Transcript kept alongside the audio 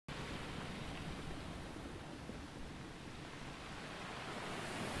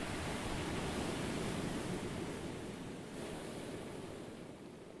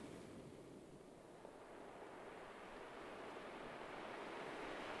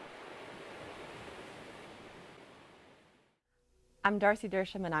I'm Darcy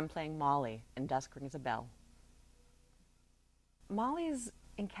Dersham, and I'm playing Molly in Dusk Rings a Bell. Molly's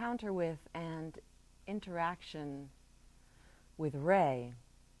encounter with and interaction with Ray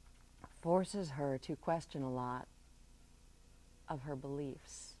forces her to question a lot of her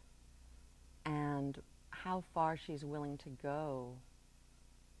beliefs and how far she's willing to go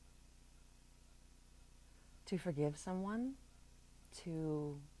to forgive someone,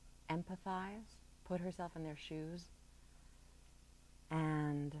 to empathize, put herself in their shoes,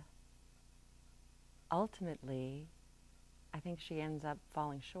 and ultimately, I think she ends up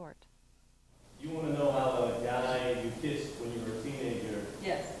falling short. You want to know how the guy you kissed when you were a teenager...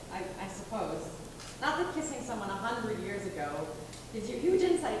 Yes, I suppose. Not that kissing someone 100 years ago gives you huge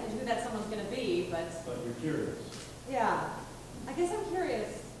insight into who that someone's going to be, but... But you're curious. Yeah, I guess I'm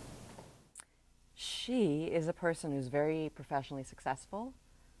curious. She is a person who's very professionally successful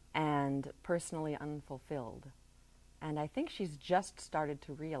and personally unfulfilled. And I think she's just started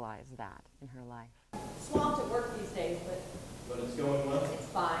to realize that in her life. Swamped at work these days, but... But it's going well? It's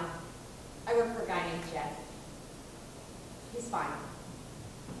fine. I work for a guy named Jeff. He's fine.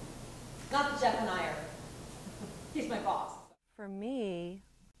 Not that Jeff and I are... He's my boss. For me,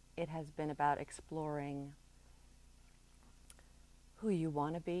 it has been about exploring who you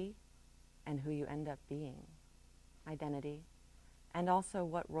want to be and who you end up being, identity, and also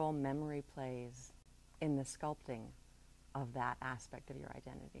what role memory plays in the sculpting of that aspect of your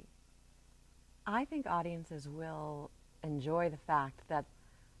identity. I think audiences will enjoy the fact that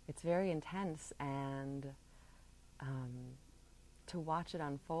it's very intense, and to watch it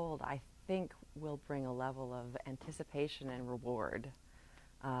unfold, I think will bring a level of anticipation and reward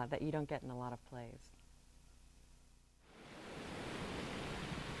that you don't get in a lot of plays.